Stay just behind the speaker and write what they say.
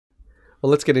Well,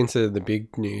 let's get into the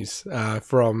big news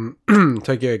from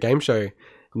Tokyo Game Show.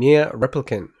 NieR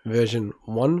Replicant version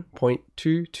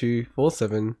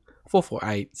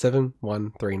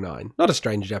 1.222474487139. Not a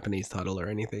strange Japanese title or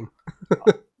anything.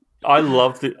 I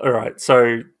love it. All right,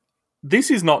 so this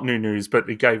is not new news, but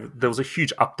there was a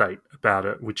huge update about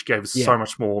it, which gave us so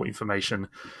much more information.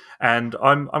 And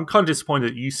I'm kind of disappointed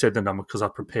that you said the number because I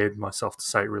prepared myself to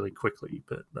say it really quickly,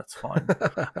 but that's fine.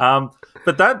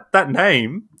 But that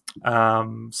name,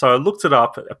 so I looked it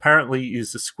up. Apparently,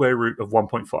 is the square root of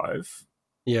 1.5.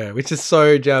 Yeah, which is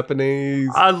so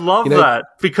Japanese. I love that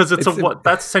because that's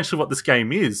essentially what this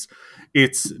game is.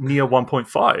 It's NieR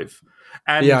 1.5.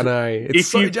 And yeah, I know. It's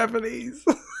so Japanese.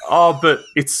 Oh, but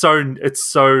it's so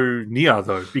NieR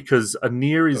though, because a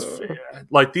NieR is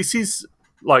like, this is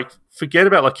like, forget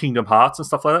about like Kingdom Hearts and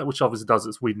stuff like that, which obviously does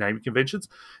its weird naming conventions.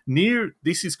 NieR,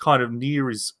 this is kind of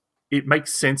NieR is, it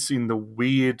makes sense in the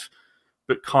weird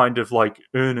but kind of like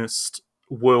earnest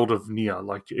world of NieR.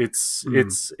 Like it's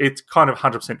kind of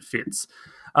 100% fits.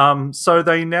 So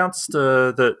they announced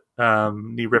that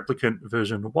NieR Replicant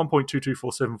version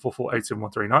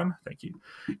 1.224744874139, thank you,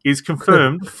 is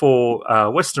confirmed for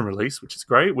Western release, which is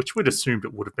great, which we'd assumed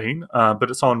it would have been.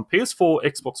 But it's on PS4,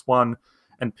 Xbox One,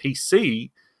 and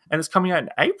PC, and it's coming out in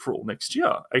April next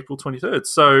year, April 23rd.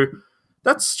 So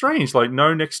that's strange. Like,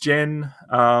 no next gen.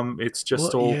 It's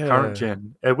just all current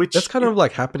gen. Which that's kind of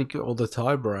like happening all the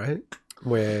time, right?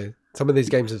 Where some of these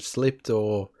games have slipped,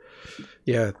 or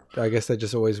I guess they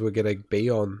just always were going to be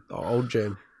on old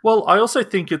gen. Well, I also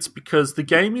think it's because the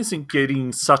game isn't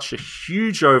getting such a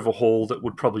huge overhaul that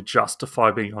would probably justify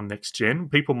being on next gen.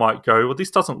 People might go, well, this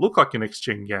doesn't look like a next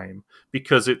gen game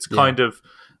because it's kind of...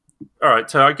 All right,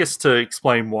 so I guess to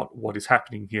explain what is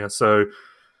happening here. So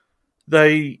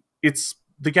the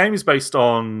game is based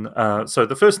on... so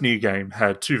the first NieR game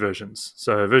had two versions.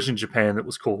 So a version in Japan that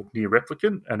was called NieR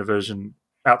Replicant, and a version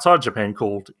outside Japan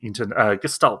called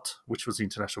Gestalt, which was the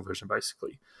international version,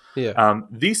 basically. Yeah.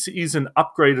 This is an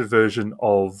upgraded version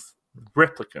of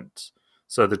Replicant,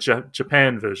 so the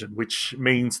Japan version, which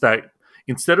means that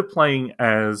instead of playing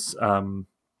as a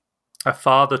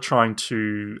father trying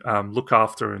to look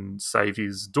after and save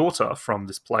his daughter from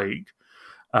this plague,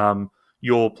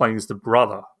 you're playing as the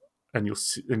brother, and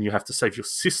you have to save your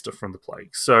sister from the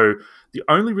plague. So the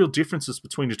only real differences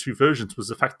between the two versions was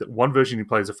the fact that one version you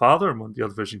play as a father and the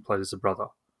other version you play as a brother.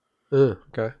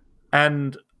 Okay.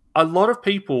 And a lot of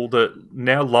people that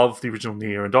now love the original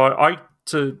NieR, and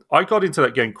I got into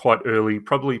that game quite early,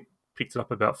 probably picked it up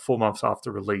about 4 months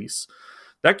after release.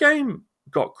 That game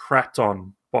got crapped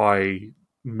on by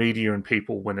media and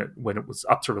people when it was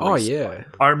up to release. Oh yeah,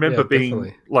 I remember being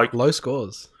definitely. like low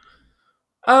scores.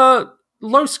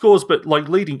 Low scores, but like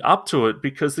leading up to it,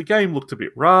 because the game looked a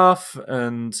bit rough,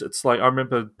 and it's like I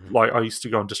remember like I used to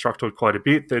go on Destructoid quite a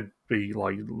bit. They'd be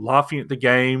like laughing at the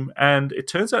game, and it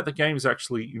turns out the game is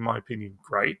actually, in my opinion,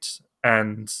 great.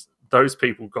 And those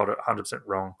people got it 100%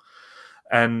 wrong.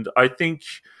 And I think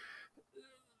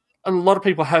a lot of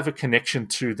people have a connection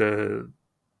to the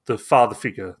father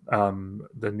figure,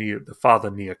 the father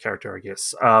NieR character, I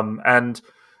guess, and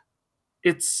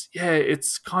it's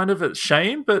kind of a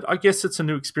shame, but I guess it's a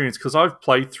new experience because I've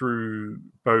played through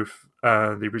both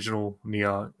the original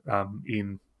NieR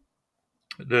in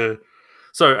the...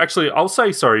 So actually, I'll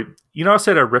say, sorry, I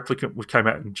said a Replicant came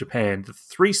out in Japan. The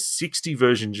 360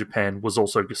 version in Japan was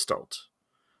also Gestalt.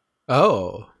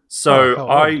 Oh.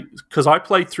 So because I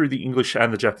played through the English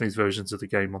and the Japanese versions of the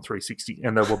game on 360,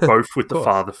 and they were both with the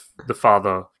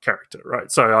father character,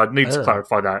 right? So I need to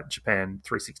clarify that Japan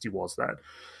 360 was that.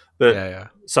 But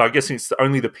so I guess it's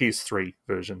only the PS3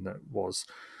 version that was.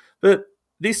 But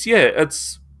this,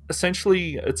 it's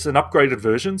essentially it's an upgraded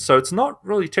version, so it's not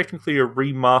really technically a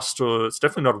remaster. It's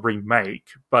definitely not a remake,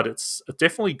 but it's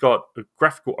definitely got a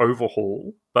graphical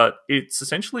overhaul. But it's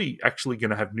essentially actually going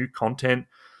to have new content.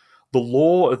 The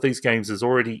lore of these games is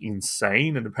already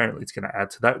insane, and apparently it's going to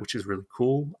add to that, which is really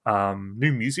cool.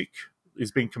 New music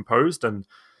is being composed, and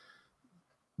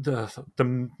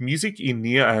the music in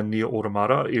NieR and NieR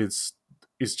Automata is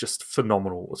just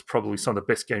phenomenal. It's probably some of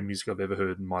the best game music I've ever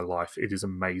heard in my life. It is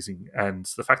amazing. And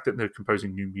the fact that they're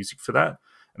composing new music for that,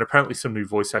 and apparently some new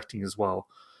voice acting as well.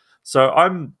 So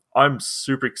I'm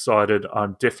super excited.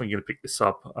 I'm definitely going to pick this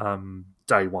up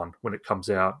day one when it comes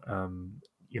out.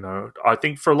 I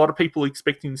think for a lot of people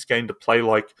expecting this game to play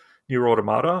like NieR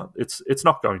Automata, it's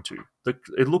not going to.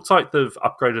 It looks like they've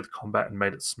upgraded the combat and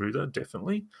made it smoother,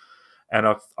 definitely. And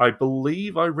I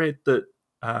believe I read that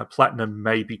Platinum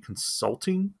may be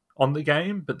consulting on the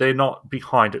game, but they're not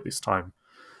behind it this time.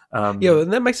 And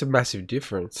that makes a massive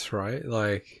difference, right?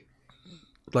 Like,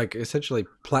 like essentially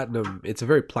platinum. It's a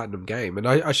very platinum game, and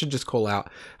I should just call out.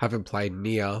 I haven't played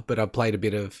NieR, but I've played a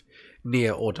bit of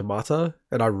NieR Automata,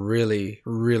 and I really,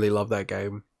 really love that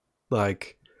game.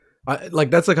 Like,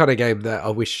 that's the kind of game that I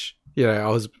wish I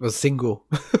was single,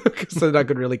 because then I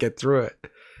could really get through it.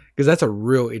 Because that's a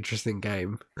real interesting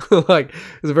game. Like,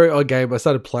 it's a very odd game. I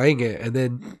started playing it, and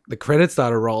then the credits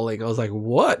started rolling. I was like,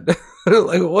 "What?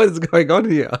 Like, what is going on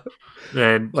here?"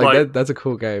 And that's a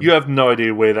cool game. You have no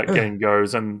idea where that game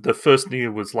goes, and the first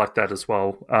NieR was like that as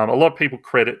well. A lot of people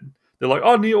credit. They're like,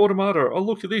 "Oh, NieR Automata. Oh,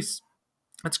 look at this.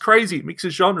 It's crazy. It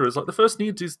mixes genres." Like the first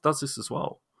NieR does this as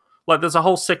well. Like there's a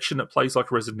whole section that plays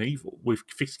like Resident Evil with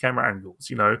fixed camera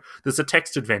angles. There's a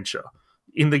text adventure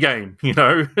in the game.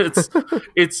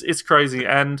 It's crazy.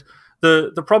 And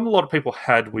the problem a lot of people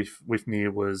had with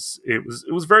NieR was it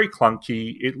was very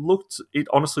clunky. It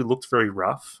honestly looked very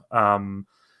rough.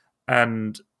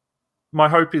 And my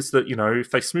hope is that,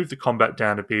 if they smooth the combat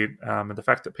down a bit, and the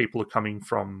fact that people are coming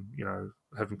from,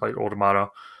 having played Automata,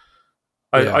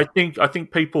 I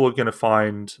think people are going to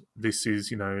find this is,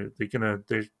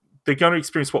 they're going to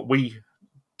experience what we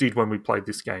did when we played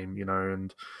this game,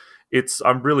 and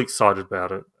I'm really excited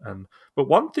about it. But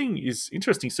one thing is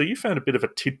interesting. So you found a bit of a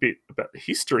tidbit about the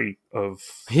history of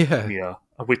NieR,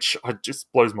 which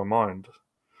just blows my mind.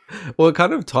 Well, it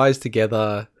kind of ties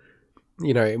together,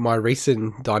 my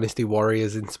recent Dynasty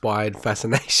Warriors inspired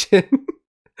fascination.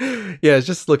 It's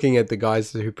just looking at the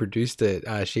guys who produced it,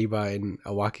 Shiba and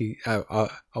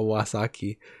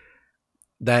Awasaki,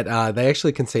 that they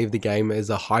actually conceived the game as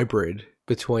a hybrid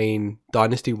between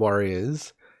Dynasty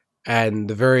Warriors and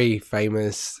the very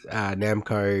famous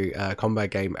Namco combat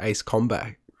game Ace Combat.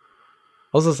 I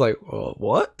was just like, well,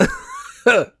 what?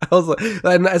 I was like,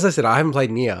 and as I said, I haven't played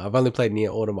NieR. I've only played NieR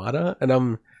Automata,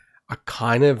 and I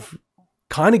kind of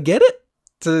get it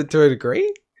to a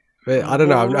degree, but I don't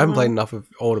know. I haven't played enough of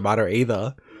Automata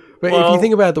either. But if you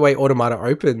think about the way Automata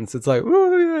opens, it's like,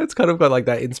 it's kind of got like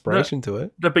that inspiration to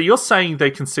it. No, but you're saying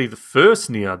they can see the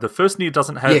first NieR. The first NieR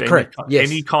doesn't have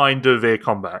any kind of air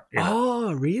combat in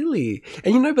it. Really?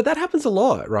 And but that happens a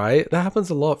lot, right? That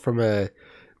happens a lot from I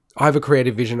have a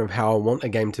creative vision of how I want a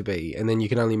game to be, and then you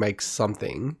can only make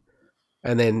something.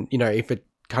 And then, if it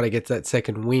kind of gets that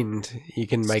second wind, you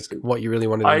can make what you really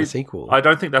wanted in the sequel. I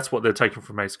don't think that's what they're taking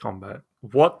from Ace Combat.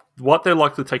 What they're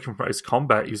likely taking from Ace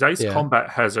Combat is Ace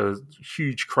Combat has a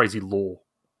huge, crazy lore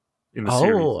in the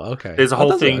series. Okay. There's a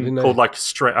whole thing called I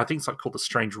think it's called the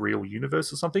Strange Real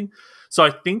Universe or something. So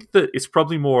I think that it's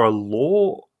probably more a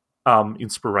lore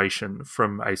inspiration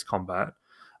from Ace Combat.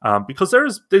 Because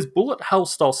there's bullet hell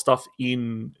style stuff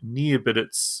in NieR, but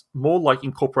it's more like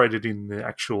incorporated in the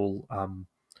actual.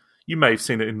 You may have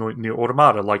seen it in NieR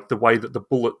Automata, like the way that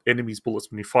the enemy's bullets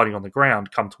when you're fighting on the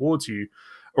ground come towards you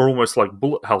are almost like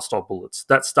bullet hell style bullets.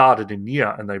 That started in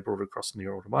NieR, and they brought it across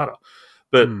NieR Automata.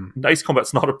 But Ace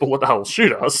Combat's not a bullet hell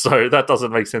shooter, so that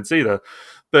doesn't make sense either.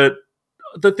 But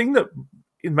the thing that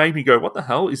it made me go, what the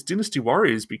hell, is Dynasty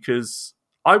Warriors, because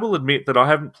I will admit that I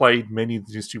haven't played many of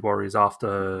the Dynasty Warriors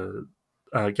after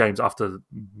games after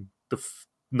the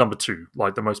number 2,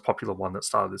 like the most popular one that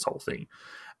started this whole thing.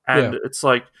 And it's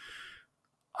like,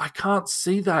 I can't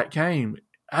see that game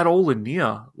at all in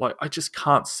NieR. Like, I just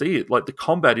can't see it. Like, the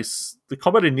combat in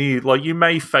NieR, like, you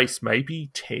may face maybe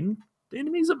 10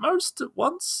 enemies at most at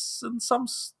once in some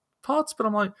parts, but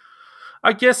I'm like,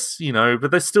 I guess, but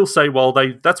they still say, well,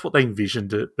 that's what they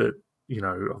envisioned it, but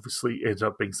obviously it ended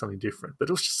up being something different. But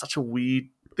it was just such a weird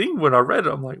thing when I read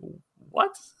it. I'm like,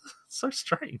 what? So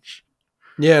strange.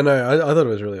 Yeah, no, I thought it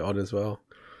was really odd as well.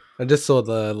 I just saw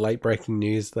the late breaking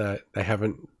news that they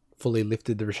haven't fully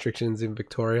lifted the restrictions in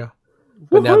Victoria.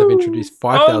 But now they've introduced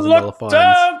 $5,000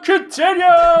 fines.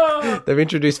 Continue! They've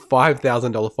introduced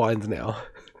 $5,000 fines now.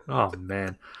 Oh,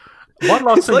 man. One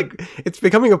last thing. It's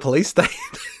becoming a police state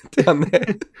down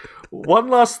there. One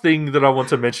last thing that I want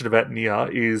to mention about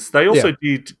NieR is they also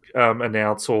did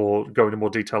announce or go into more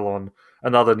detail on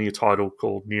another NieR title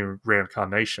called NieR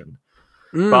Reincarnation.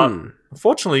 But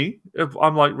unfortunately, if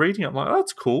I'm like reading it, I'm like, oh,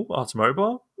 that's cool. Oh, it's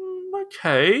mobile.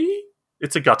 Okay.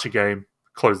 It's a gacha game.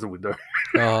 Close the window.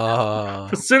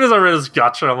 As soon as I read this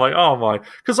gacha, I'm like, oh my.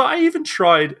 Because I even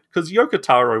tried, because Yoko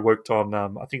Taro worked on,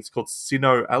 I think it's called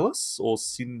Sinnoh Alice or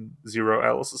Sin Zero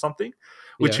Alice or something,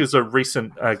 which is a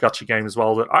recent gacha game as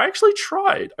well that I actually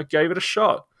tried. I gave it a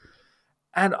shot.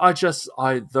 And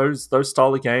those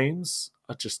style of games,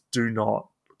 I just do not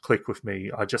click with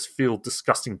me. I just feel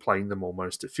disgusting playing them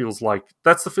almost. It feels like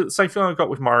that's the same feeling I got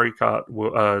with Mario Kart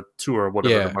Tour or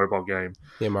whatever, the mobile game.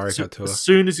 Yeah, Mario Kart Tour. As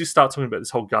soon as you start talking about this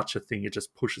whole gacha thing, it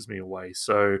just pushes me away.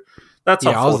 So that's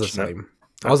unfortunate.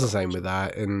 I was the same with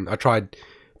that. And I tried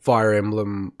Fire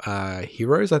Emblem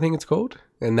Heroes, I think it's called,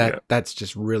 and Yeah. that's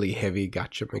just really heavy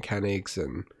gacha mechanics,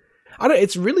 and I don't.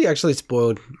 It's really actually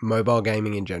spoiled mobile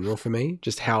gaming in general for me.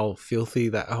 Just how filthy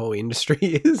that whole industry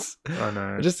is. I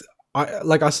know.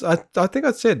 I think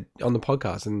I said on the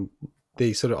podcast and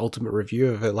the sort of ultimate review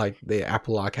of it, like the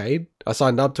Apple Arcade. I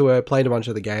signed up to it, played a bunch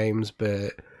of the games,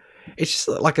 but it's just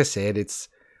like I said, it's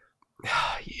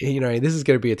this is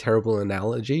going to be a terrible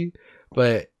analogy,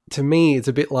 but to me, it's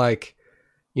a bit like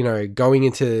going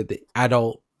into the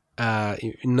adult.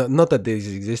 Not that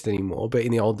these exist anymore, but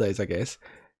in the old days, I guess,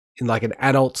 in like an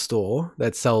adult store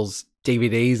that sells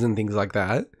DVDs and things like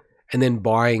that, and then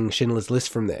buying Schindler's List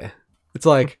from there. It's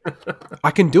like,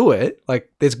 I can do it.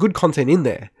 Like, there's good content in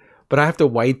there, but I have to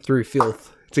wade through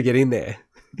filth to get in there.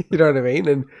 You know what I mean?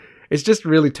 And it's just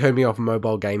really turned me off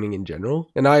mobile gaming in general.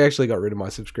 And I actually got rid of my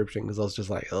subscription because I was just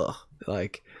like, ugh,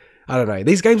 like, I don't know.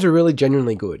 These games are really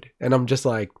genuinely good. And I'm just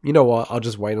like, you know what? I'll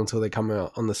just wait until they come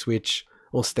out on the Switch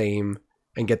or Steam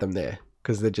and get them there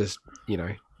because they're just,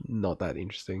 not that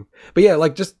interesting. But yeah,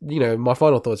 like just, my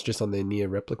final thoughts just on the NieR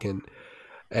Replicant.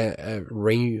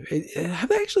 Have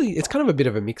they actually? It's kind of a bit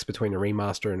of a mix between a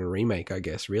remaster and a remake, I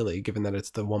guess. Really, given that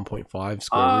it's the 1.5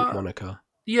 square root moniker.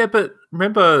 Yeah, but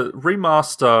remember,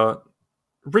 remake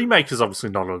is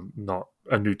obviously not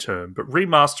a new term, but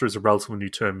remaster is a relatively new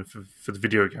term for the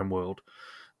video game world.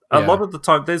 A lot of the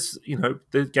time,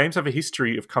 the games have a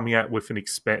history of coming out with an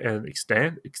expanded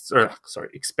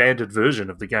version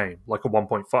of the game, like a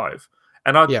 1.5.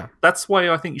 And that's why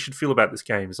I think you should feel about this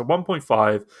game. It's a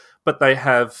 1.5, but they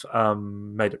have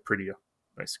made it prettier,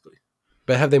 basically.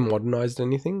 But have they modernized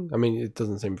anything? I mean, it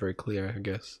doesn't seem very clear, I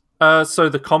guess. So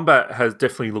the combat has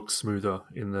definitely looked smoother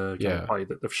in the gameplay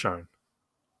that they've shown.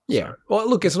 Yeah. Well,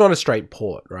 look, it's not a straight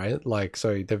port, right? Like,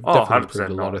 so they've definitely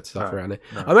improved a lot of stuff around it.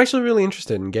 No. I'm actually really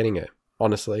interested in getting it,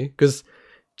 honestly, because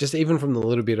just even from the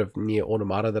little bit of NieR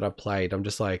Automata that I've played, I'm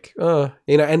just like,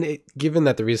 given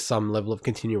that there is some level of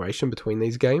continuation between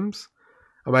these games,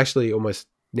 I'm actually almost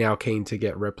now keen to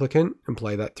get Replicant and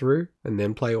play that through and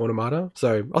then play Automata.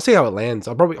 So I'll see how it lands.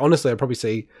 I'll probably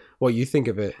see what you think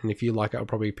of it. And if you like it, I'll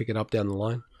probably pick it up down the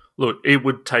line. Look, it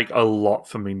would take a lot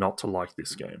for me not to like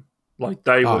this game. Like,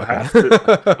 they will have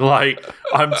to, like,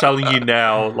 I'm telling you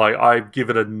now, like, I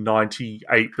give it a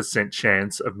 98%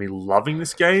 chance of me loving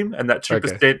this game, and that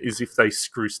 2% is if they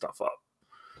screw stuff up.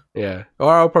 Yeah.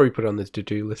 Or I'll probably put it on this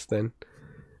to-do list then.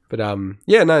 But,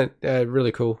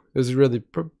 really cool. It was really,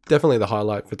 definitely the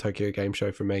highlight for Tokyo Game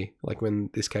Show for me. Like, when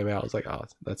this came out, I was like,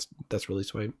 that's really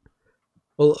sweet.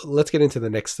 Well, let's get into the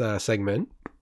next segment.